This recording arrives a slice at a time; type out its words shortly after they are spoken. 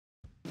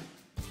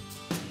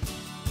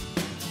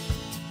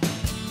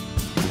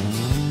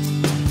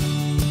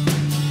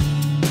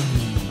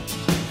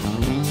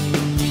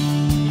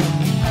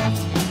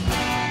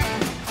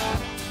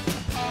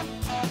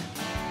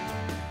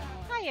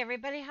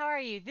everybody. How are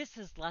you? This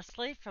is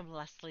Leslie from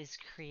Leslie's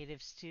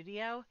Creative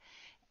Studio,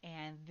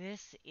 and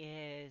this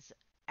is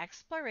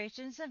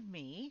Explorations of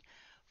Me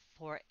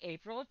for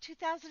April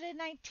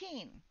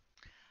 2019.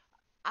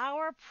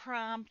 Our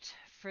prompt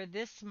for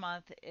this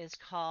month is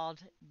called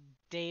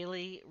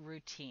Daily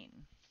Routine.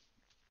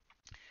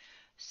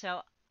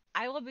 So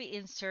I will be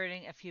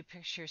inserting a few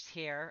pictures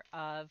here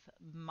of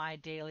my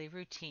daily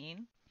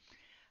routine.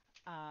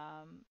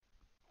 Um,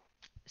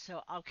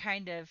 so I'll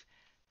kind of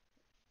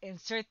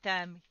insert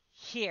them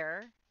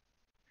here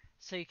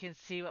so you can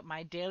see what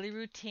my daily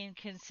routine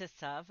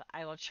consists of.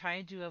 I will try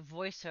and do a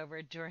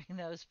voiceover during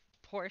those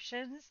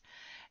portions,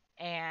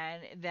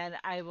 and then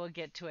I will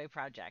get to a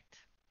project.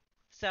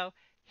 So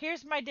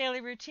here's my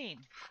daily routine.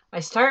 I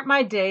start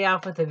my day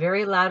off with a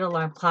very loud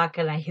alarm clock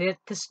and I hit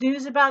the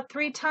snooze about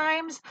 3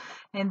 times.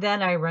 And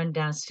then I run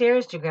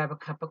downstairs to grab a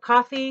cup of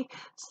coffee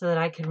so that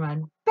I can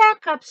run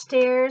back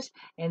upstairs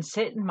and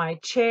sit in my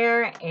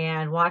chair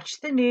and watch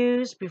the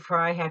news before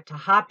I have to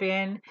hop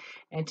in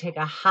and take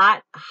a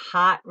hot,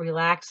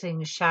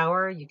 relaxing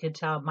shower. You can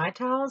tell my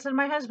towels and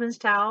my husband's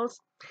towels.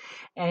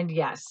 And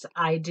yes,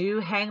 I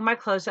do hang my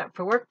clothes up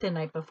for work the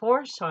night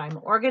before, so I'm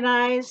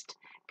organized,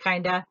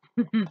 kinda.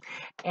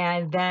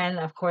 And then,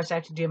 of course, I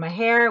have to do my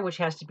hair, which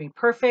has to be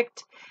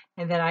perfect.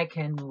 And then I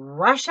can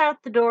rush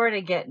out the door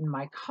to get in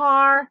my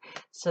car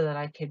so that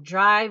I can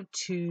drive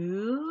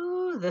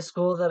to the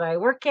school that I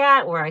work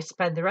at, where I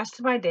spend the rest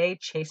of my day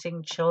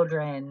chasing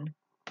children.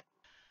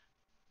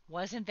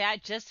 Wasn't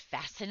that just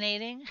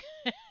fascinating?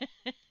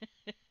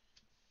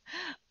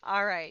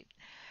 All right.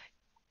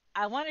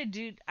 I want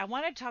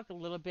to talk a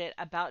little bit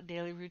about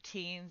daily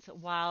routines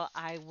while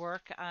I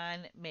work on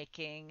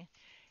making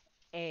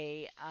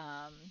a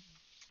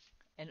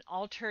an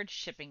altered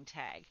shipping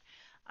tag.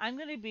 I'm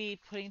going to be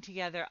putting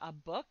together a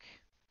book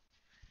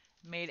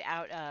made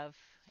out of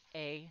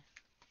a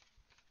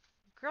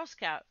Girl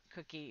Scout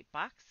cookie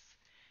box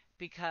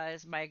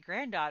because my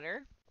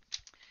granddaughter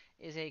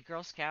is a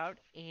Girl Scout,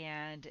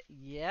 and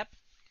yep,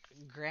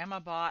 Grandma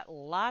bought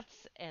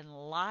lots and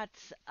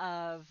lots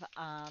of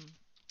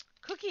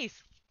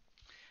cookies,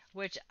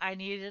 which I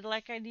needed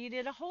like I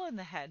needed a hole in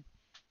the head.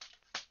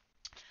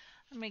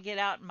 Let me get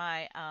out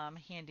my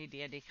handy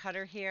dandy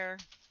cutter here,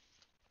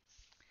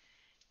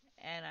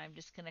 and I'm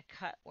just going to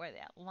cut where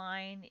that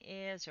line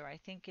is, or I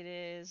think it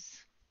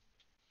is.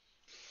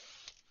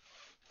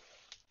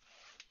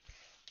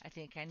 I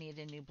think I need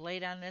a new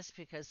blade on this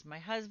because my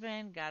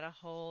husband got a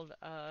hold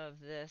of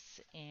this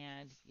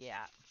and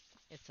yeah,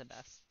 it's a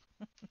mess.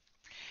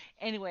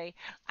 Anyway,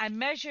 I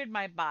measured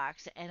my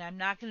box and I'm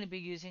not going to be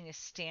using a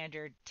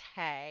standard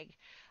tag.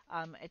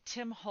 A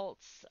Tim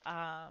Holtz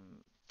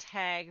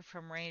tag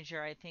from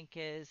Ranger, I think,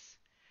 is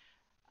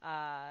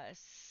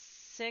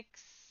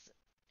 6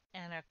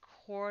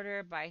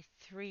 1/4 by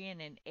 3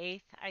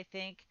 1/8, I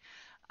think.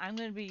 I'm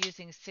going to be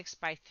using 6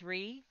 by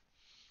 3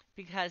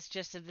 because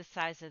just of the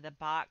size of the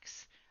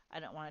box, I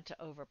don't want it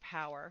to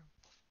overpower.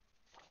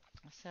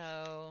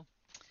 So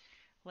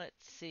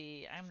let's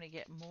see. I'm going to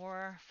get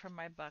more from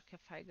my buck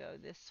if I go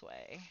this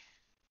way.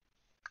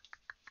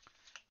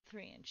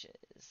 3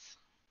 inches.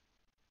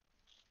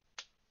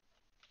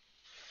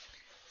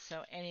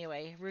 So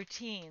anyway,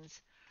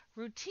 routines.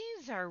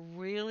 Routines are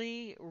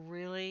really,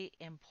 really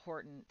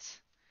important.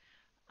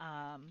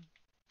 Um,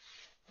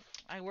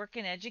 I work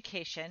in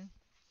education,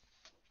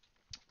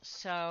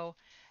 so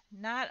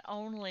not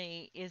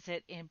only is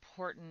it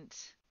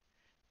important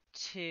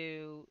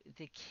to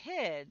the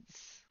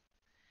kids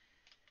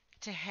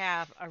to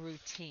have a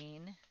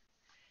routine,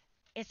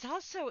 it's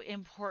also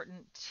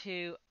important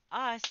to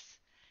us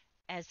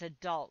as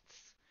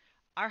adults.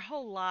 Our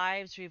whole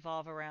lives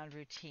revolve around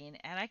routine,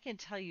 and I can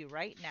tell you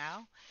right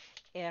now,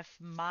 if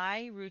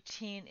my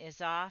routine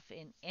is off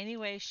in any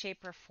way,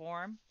 shape, or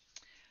form,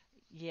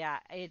 yeah,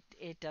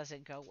 it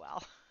doesn't go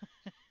well.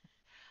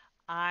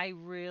 I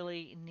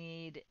really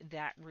need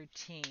that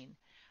routine.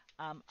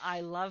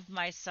 I love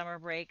my summer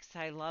breaks.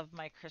 I love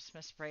my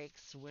Christmas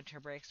breaks, winter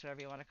breaks,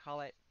 whatever you want to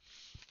call it.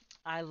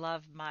 I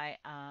love my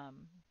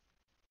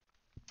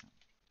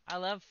I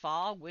love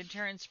fall,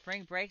 winter, and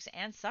spring breaks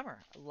and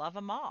summer. I love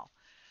them all.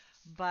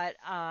 But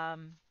I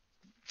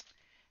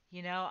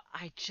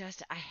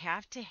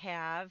have to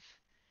have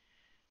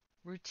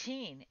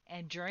routine,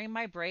 and during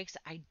my breaks,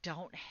 I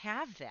don't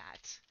have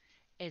that.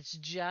 It's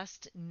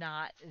just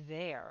not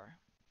there.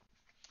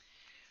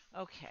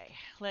 Okay,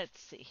 let's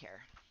see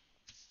here.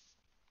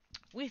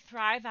 We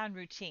thrive on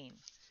routine.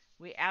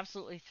 We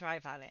absolutely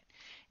thrive on it.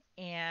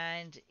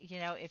 And,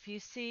 if you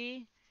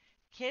see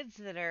kids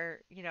that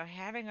are,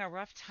 having a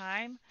rough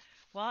time,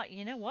 well,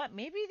 you know what?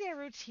 Maybe their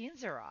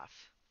routines are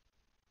off.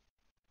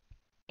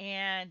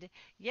 And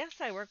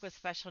yes, I work with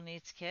special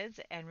needs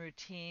kids, and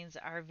routines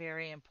are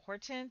very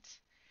important,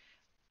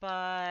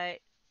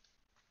 but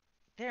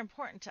they're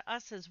important to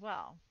us as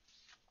well.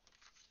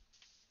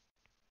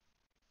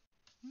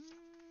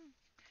 Hmm,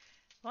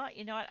 well,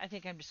 you know what? I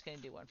think I'm just going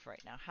to do one for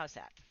right now. How's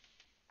that?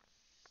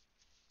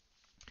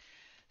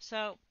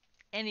 So,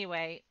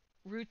 anyway,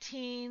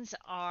 routines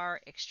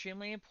are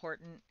extremely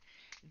important.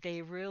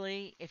 They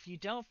really, if you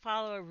don't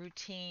follow a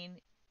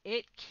routine,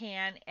 it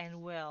can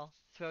and will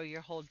throw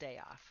your whole day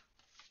off.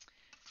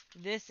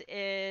 This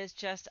is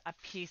just a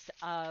piece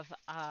of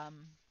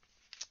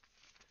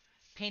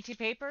painty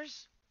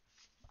papers,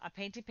 a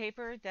painty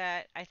paper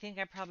that I think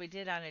I probably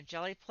did on a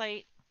jelly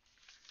plate.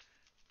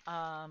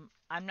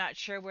 I'm not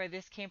sure where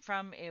this came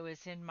from. It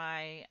was in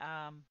my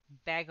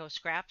bag of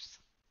scraps,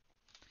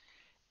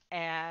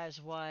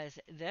 as was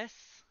this.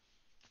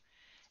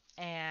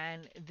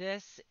 And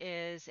this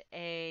is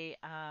a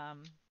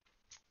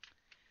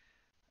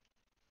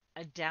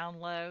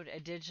download, a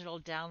digital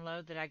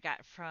download that I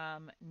got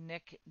from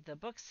Nick the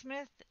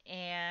Booksmith,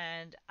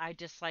 and I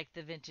just like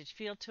the vintage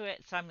feel to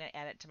it, so I'm going to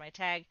add it to my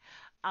tag.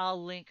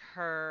 I'll link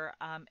her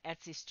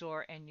Etsy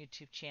store and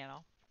YouTube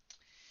channel.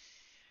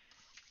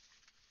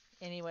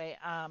 Anyway,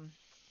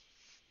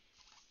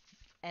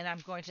 and I'm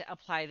going to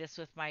apply this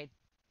with my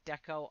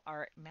Deco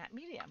Art matte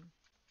medium.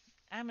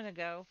 I'm going to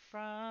go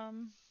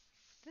from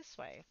this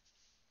way.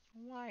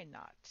 Why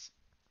not?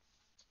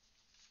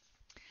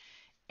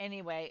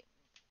 Anyway,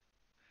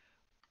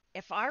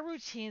 if our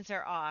routines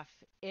are off,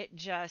 it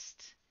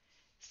just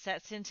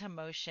sets into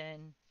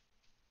motion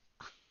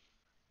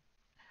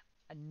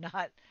a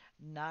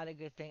not a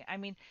good thing. I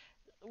mean,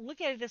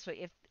 look at it this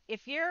way.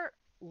 If you're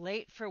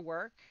late for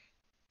work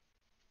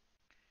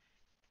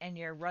and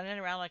you're running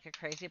around like a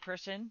crazy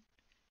person,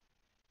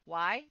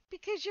 why?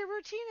 Because your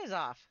routine is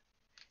off.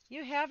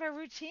 You have a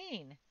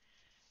routine.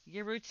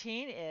 Your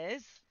routine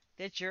is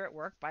that you're at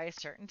work by a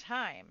certain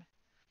time.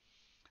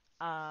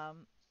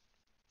 Um,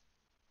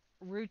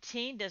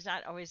 Routine does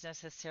not always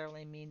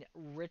necessarily mean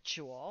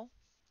ritual,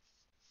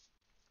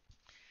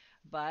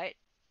 but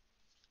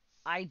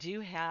I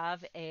do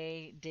have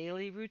a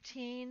daily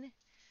routine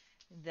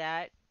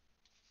that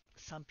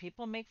some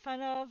people make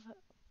fun of.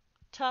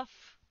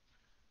 Tough.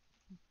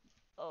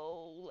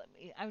 Oh,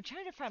 I'm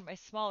trying to find my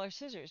smaller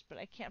scissors, but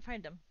I can't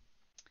find them.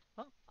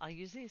 Well, I'll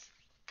use these.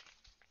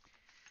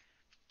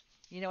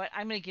 You know what?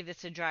 I'm going to give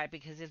this a dry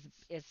because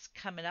it's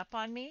coming up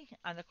on me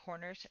on the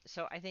corners,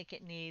 so I think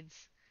it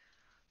needs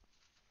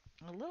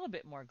a little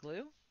bit more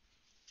glue,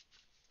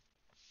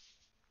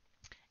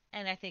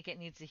 and I think it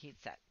needs a heat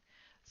set.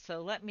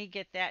 So let me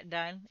get that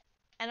done,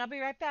 and I'll be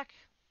right back.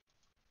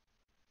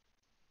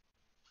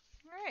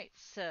 All right,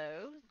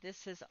 so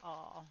this is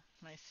all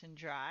nice and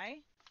dry,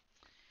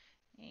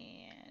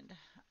 and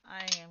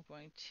I am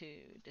going to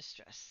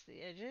distress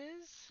the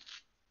edges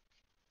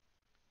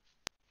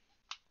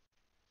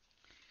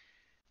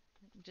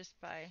just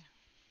by,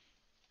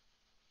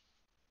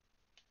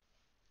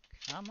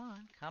 come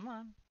on, come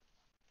on.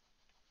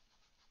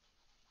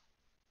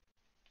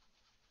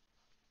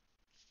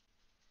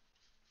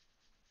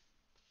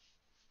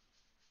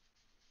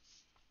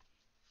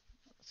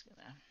 I'm just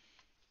gonna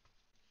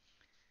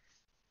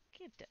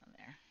get down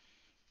there.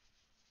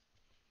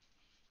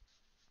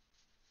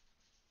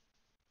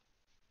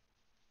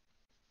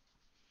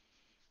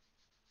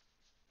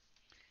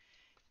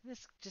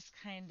 This just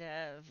kind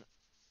of,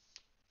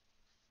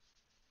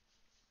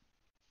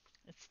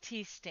 it's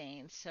tea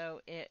stained,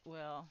 so it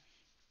will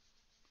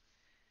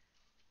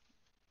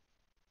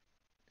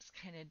just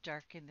kind of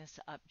darken this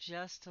up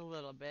just a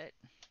little bit.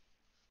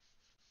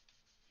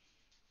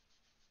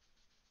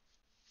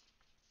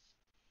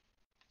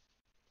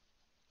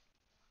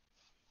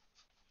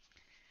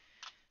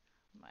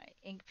 My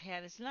ink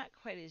pad is not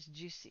quite as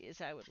juicy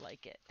as I would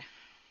like it.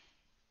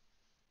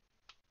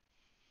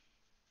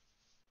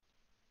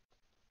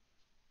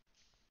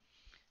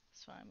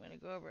 So I'm going to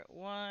go over it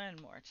one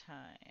more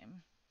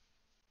time.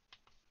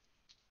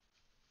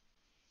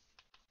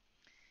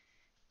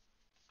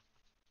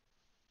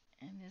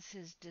 And this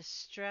is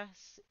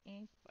Distress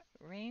Ink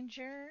by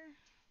Ranger.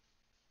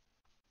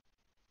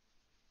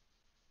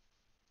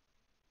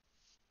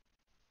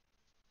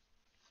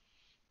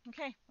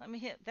 Okay, let me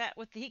hit that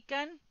with the heat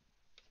gun,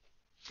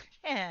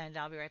 and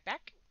I'll be right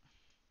back.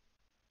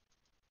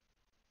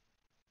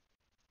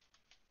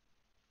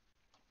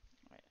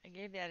 Right, I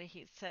gave that a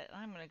heat set.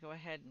 I'm going to go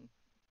ahead and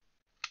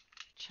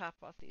chop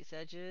off these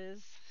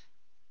edges.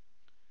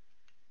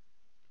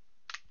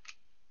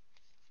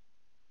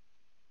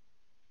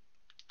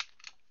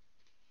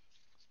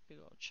 Big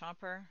old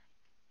chomper.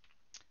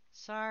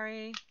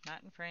 Sorry,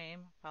 not in frame.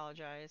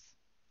 Apologize.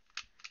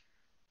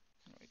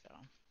 There we go.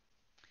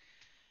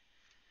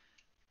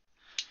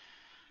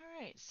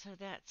 Alright, so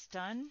that's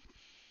done.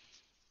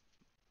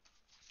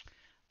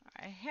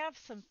 I have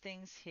some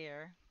things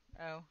here.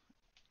 Oh,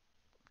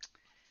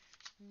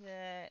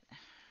 that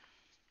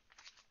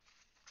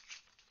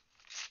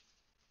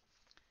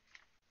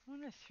I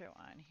want to throw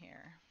on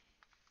here.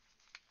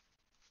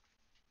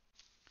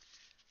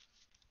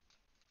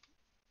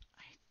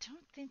 I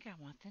don't think I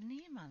want the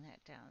name on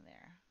that down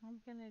there. I'm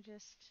going to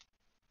just...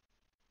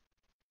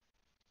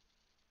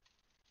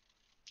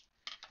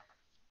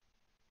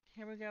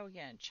 Here we go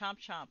again. Chomp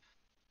chomp.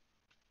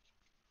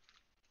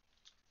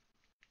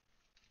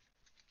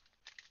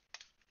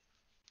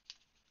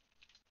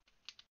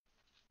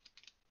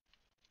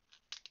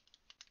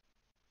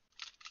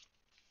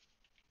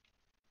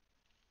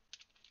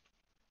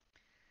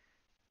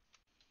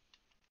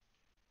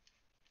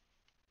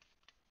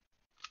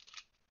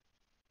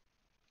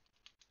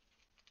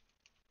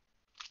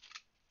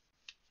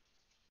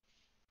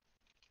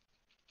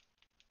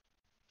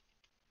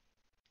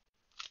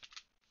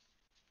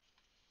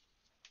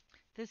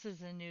 This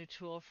is a new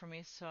tool for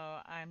me, so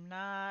I'm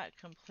not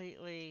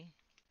completely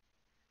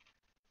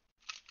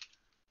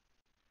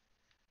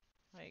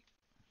like,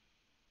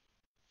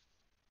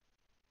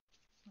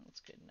 that's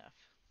good enough.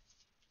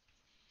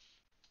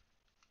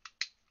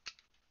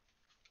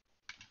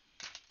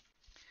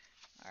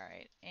 All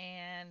right,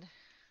 and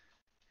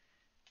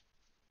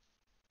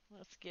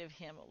let's give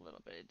him a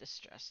little bit of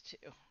distress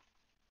too.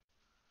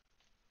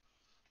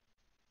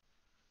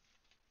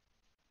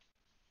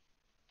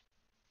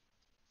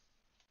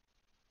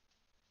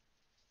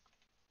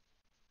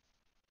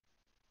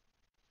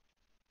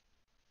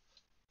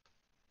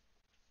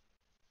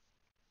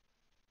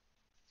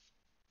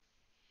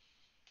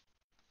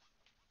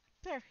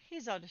 There,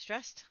 he's all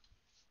distressed.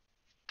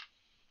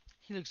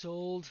 He looks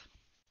old,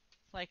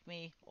 like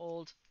me,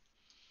 old.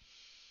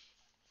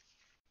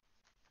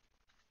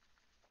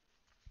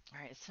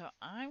 All right, so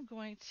I'm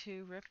going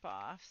to rip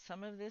off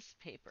some of this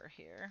paper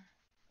here.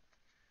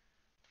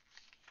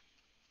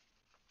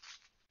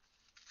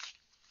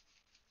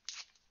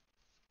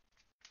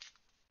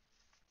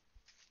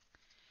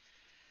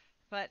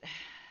 But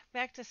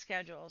back to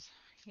schedules.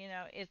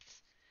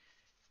 It's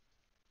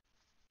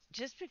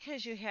just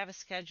because you have a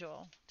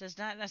schedule does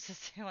not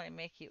necessarily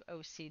make you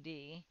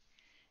OCD.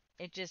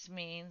 It just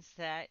means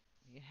that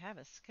you have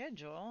a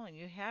schedule and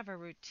you have a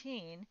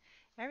routine.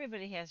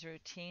 Everybody has a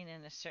routine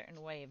and a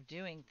certain way of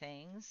doing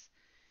things.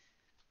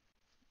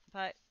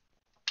 But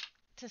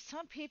to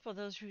some people,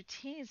 those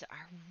routines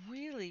are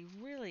really,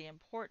 really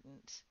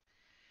important.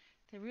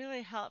 They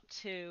really help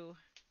to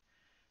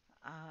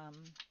um,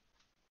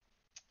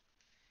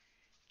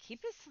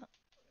 keep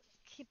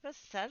us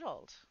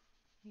settled.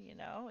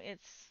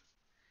 It's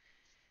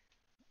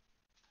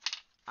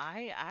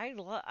I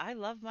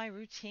love my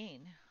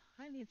routine.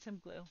 I need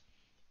some glue.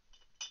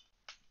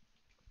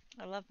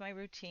 I love my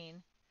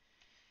routine,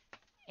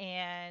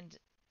 and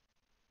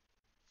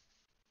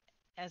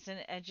as an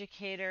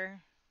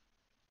educator,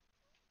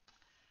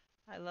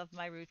 I love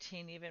my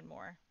routine even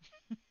more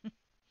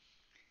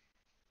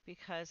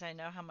because I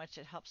know how much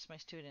it helps my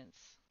students.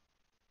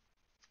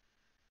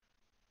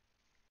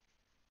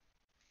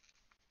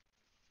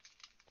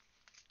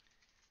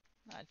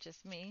 Not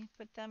just me,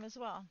 but them as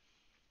well.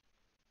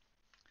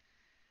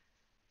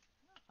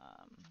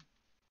 Um,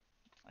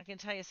 I can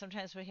tell you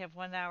sometimes we have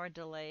 1 hour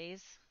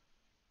delays,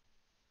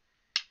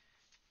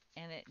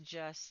 and it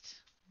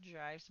just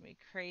drives me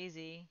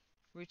crazy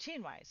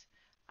routine wise.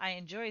 I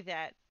enjoy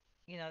that,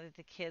 that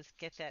the kids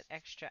get that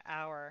extra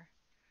hour,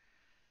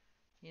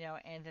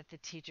 and that the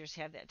teachers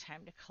have that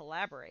time to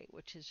collaborate,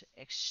 which is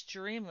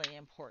extremely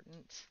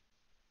important.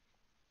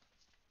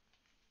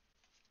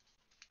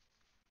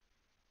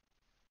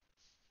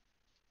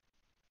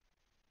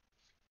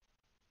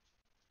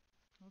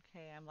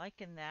 Okay, I'm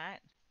liking that,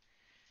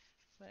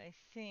 but I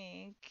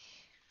think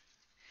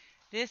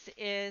this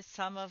is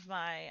some of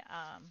my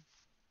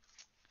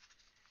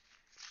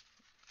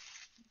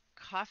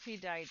coffee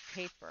dyed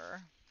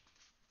paper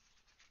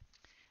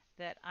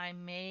that I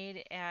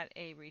made at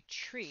a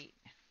retreat.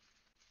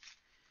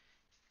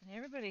 And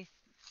everybody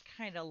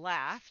kind of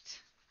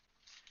laughed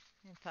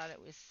and thought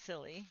it was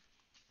silly.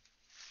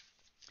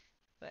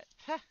 But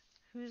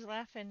who's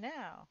laughing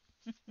now?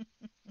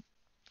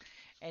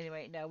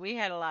 Anyway, no, we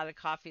had a lot of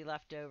coffee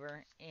left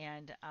over,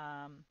 and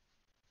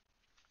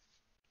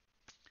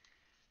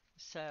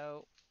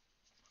so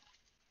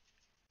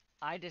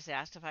I just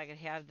asked if I could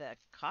have the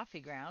coffee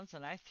grounds,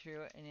 and I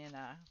threw it in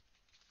a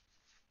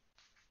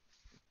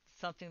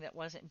something that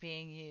wasn't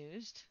being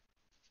used.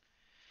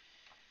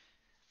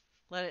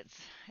 Let it.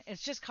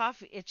 It's just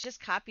coffee. It's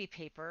just copy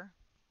paper,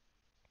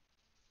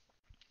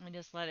 and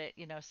just let it,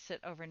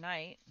 sit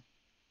overnight,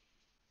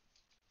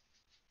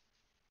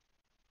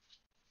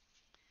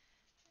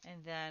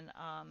 and then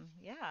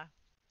yeah,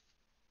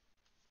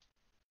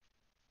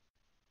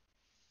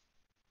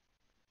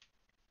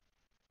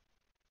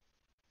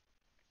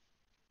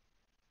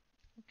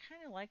 I'm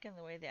kind of liking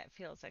the way that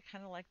feels. I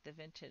kind of like the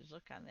vintage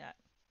look on that.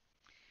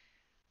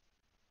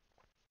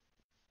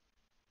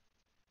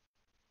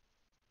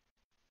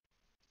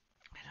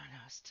 I don't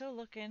know. Still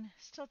looking.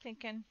 Still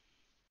thinking.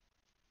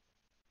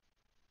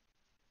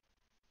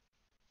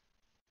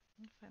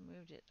 If I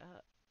moved it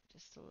up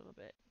just a little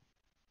bit.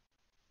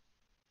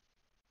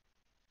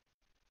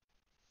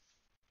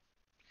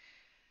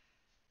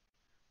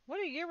 What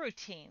are your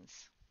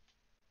routines?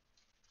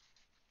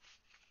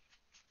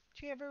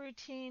 Do you have a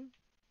routine?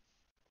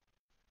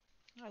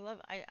 I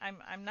love.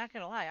 I'm not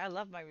gonna lie. I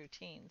love my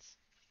routines.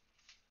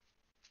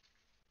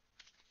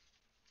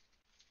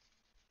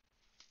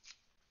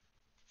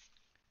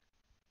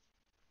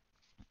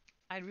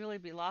 I'd really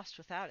be lost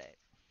without it.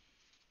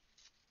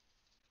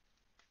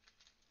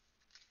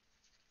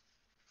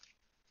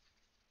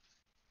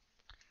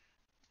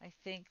 I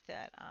think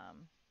that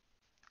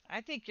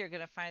I think you're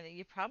gonna find that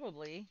you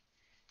probably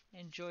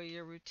enjoy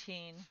your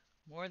routine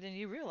more than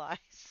you realize.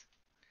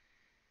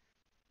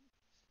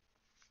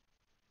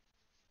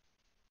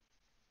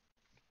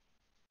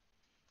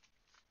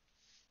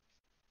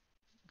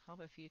 I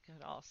hope if you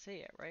could all see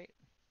it, right?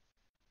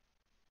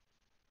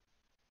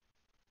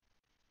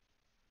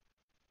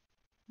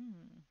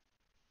 Hmm.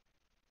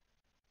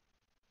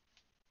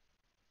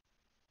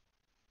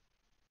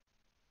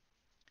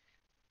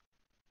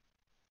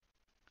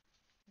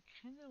 I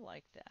kind of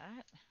like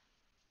that.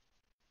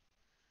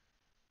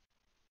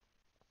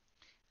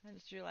 I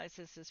just realized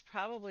this is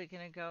probably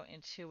going to go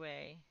into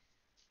a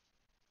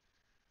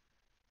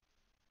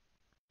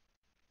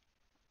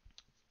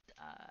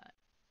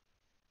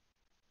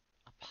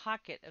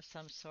pocket of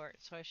some sort,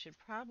 so I should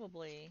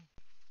probably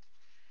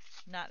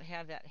not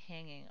have that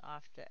hanging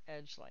off the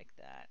edge like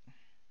that.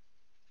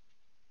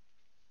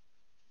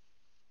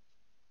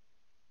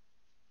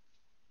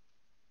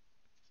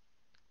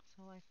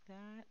 So like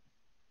that.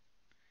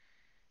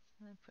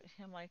 And then put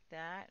him like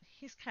that.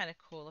 He's kind of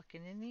cool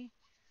looking, isn't he?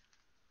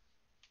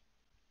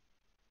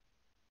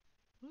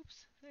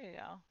 Oops, there you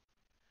go.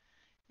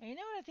 And you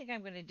know what I think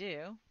I'm going to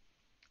do?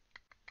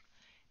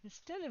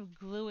 Instead of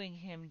gluing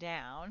him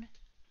down,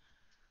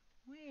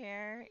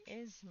 where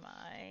is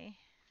my...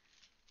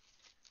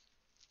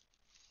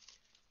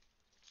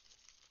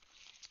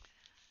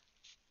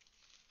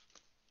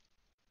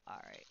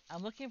 Alright,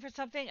 I'm looking for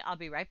something. I'll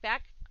be right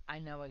back. I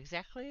know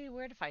exactly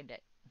where to find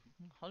it.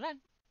 Hold on.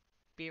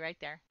 Be right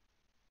there.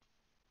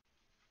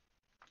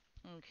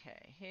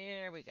 Okay,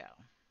 here we go.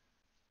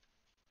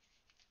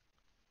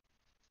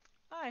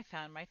 I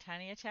found my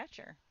tiny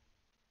attacher.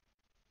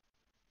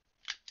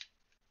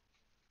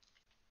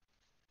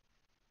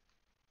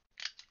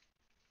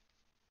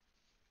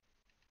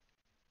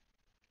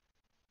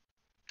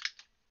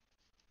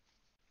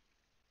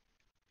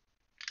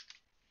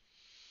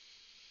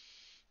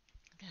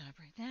 Gotta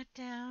bring that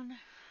down.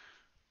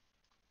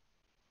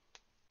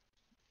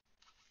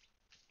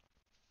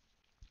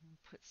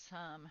 Put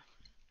some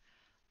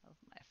of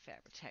my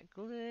Fabri-Tac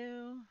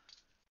glue.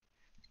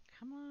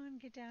 Come on,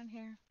 get down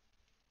here.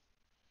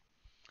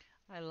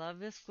 I love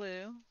this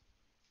glue.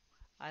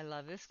 I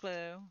love this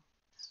glue.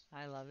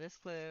 I love this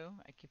glue.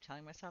 I keep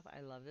telling myself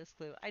I love this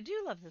glue. I do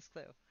love this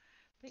glue.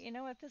 But you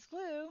know what? This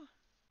glue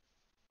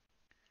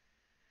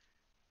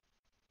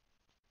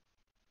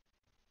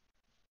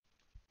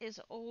is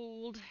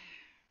old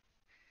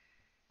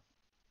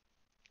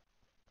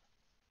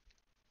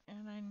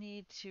and I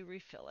need to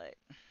refill it.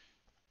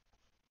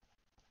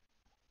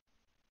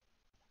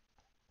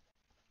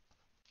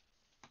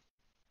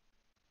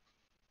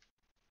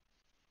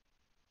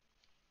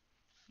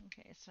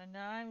 Okay, so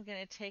now I'm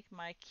going to take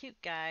my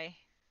cute guy,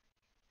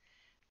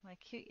 my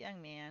cute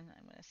young man.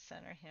 I'm going to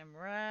center him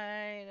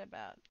right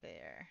about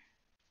there.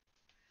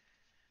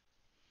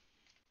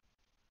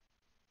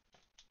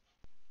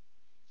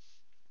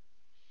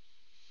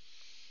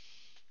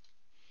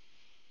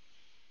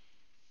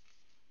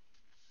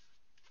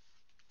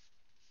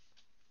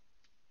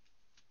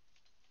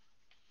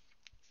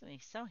 Isn't he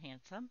so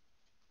handsome?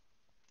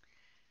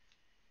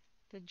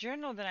 The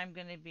journal that I'm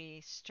going to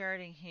be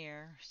starting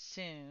here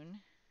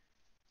soon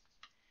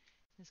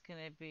is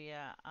going to be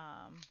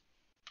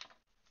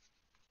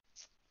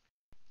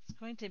it's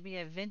going to be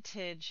a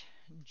vintage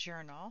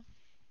journal.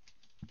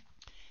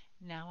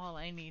 Now all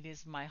I need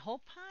is my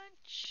hole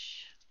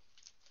punch.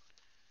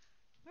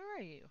 Where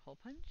are you, hole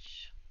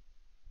punch?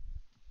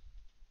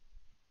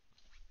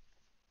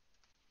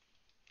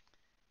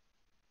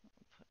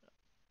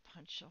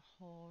 Punch a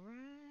hole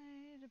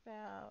right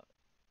about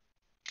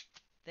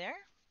there.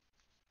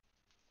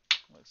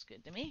 Looks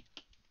good to me.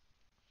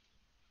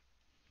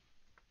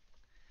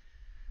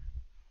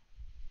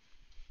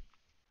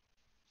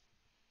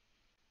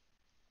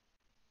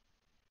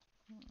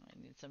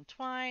 I need some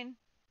twine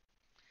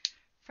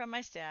from my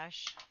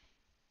stash.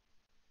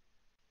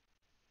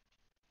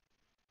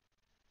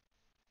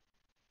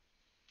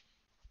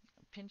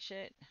 Pinch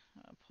it,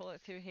 pull it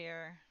through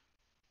here.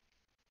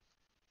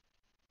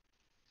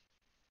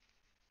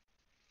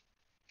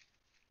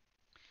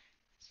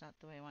 It's not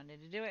the way I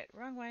wanted to do it.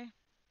 Wrong way.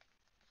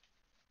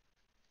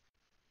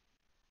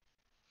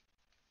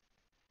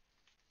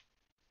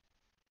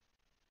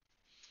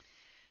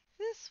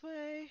 This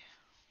way.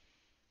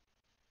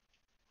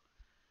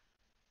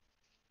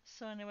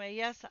 So anyway,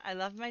 yes, I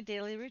love my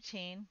daily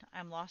routine.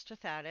 I'm lost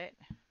without it.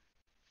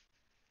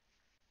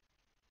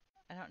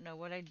 I don't know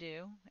what I'd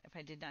do if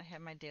I did not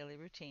have my daily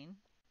routine.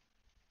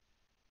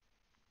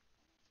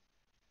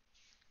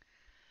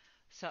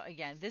 So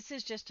again, this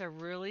is just a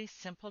really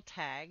simple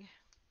tag.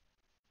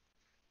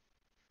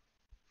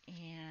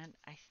 And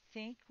I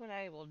think what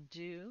I will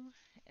do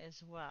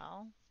as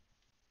well,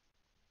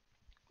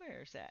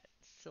 where's that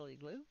silly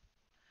glue?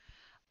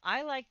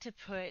 I like to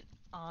put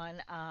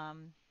on,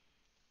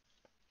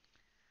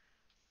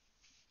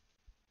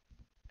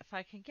 if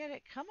I can get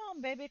it, come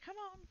on baby, come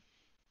on.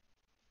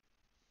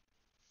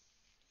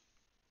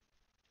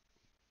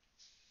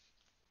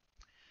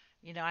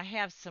 You know, I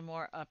have some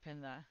more up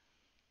on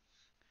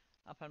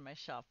my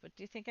shelf, but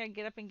do you think I can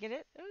get up and get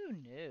it? Oh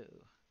no.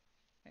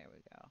 There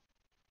we go.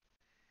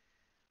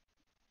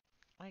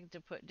 I like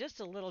to put just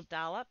a little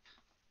dollop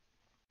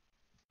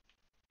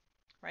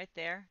right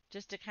there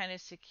just to kind of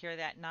secure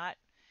that knot,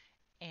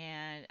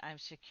 and I'm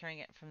securing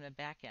it from the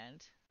back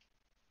end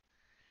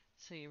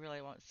so you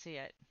really won't see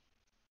it.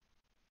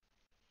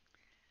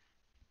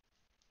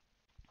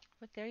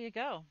 But there you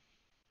go.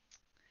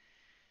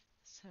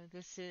 So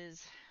this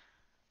is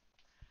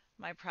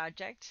my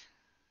project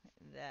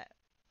that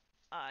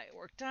I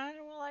worked on.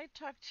 Will I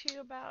talk to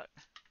you about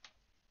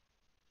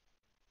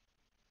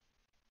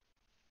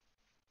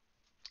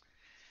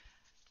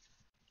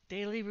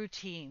daily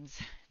routines?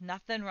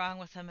 Nothing wrong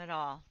with them at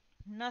all.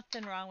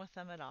 Nothing wrong with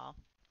them at all.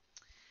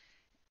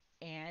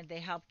 And they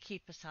help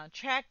keep us on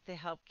track. They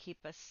help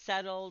keep us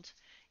settled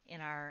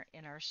in our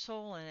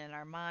soul and in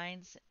our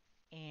minds.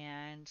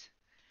 And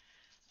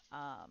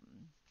um,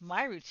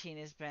 my routine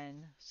has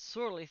been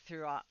sorely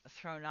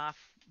thrown off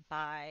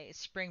by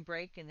spring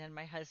break, and then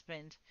my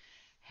husband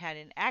had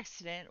an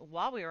accident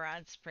while we were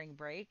on spring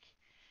break,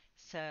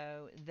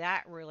 so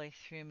that really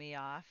threw me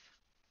off.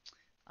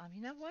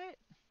 You know what?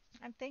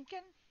 I'm thinking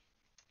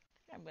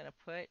I'm gonna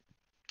put,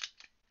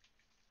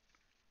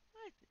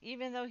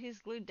 even though he's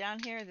glued down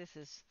here, this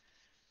is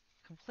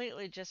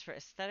completely just for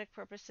aesthetic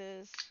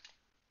purposes.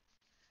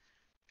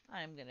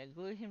 I'm gonna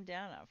glue him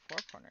down on four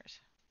corners.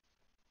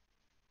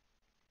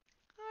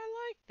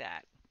 I like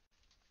that.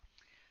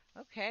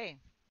 Okay.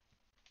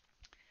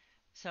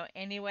 So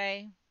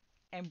anyway,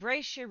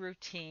 embrace your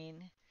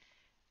routine.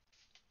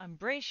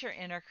 Embrace your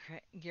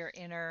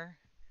inner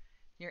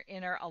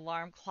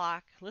alarm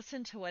clock.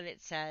 Listen to what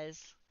it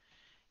says,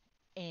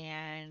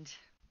 and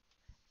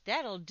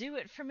that'll do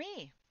it for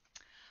me.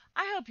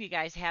 I hope you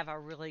guys have a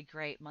really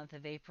great month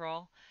of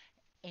April.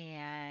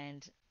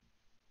 And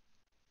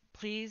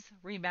please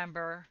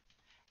remember,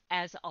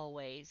 as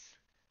always,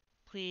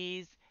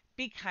 please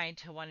be kind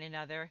to one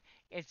another.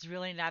 It's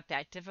really not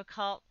that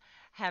difficult.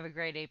 Have a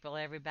great April,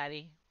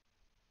 everybody.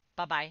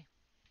 Bye bye.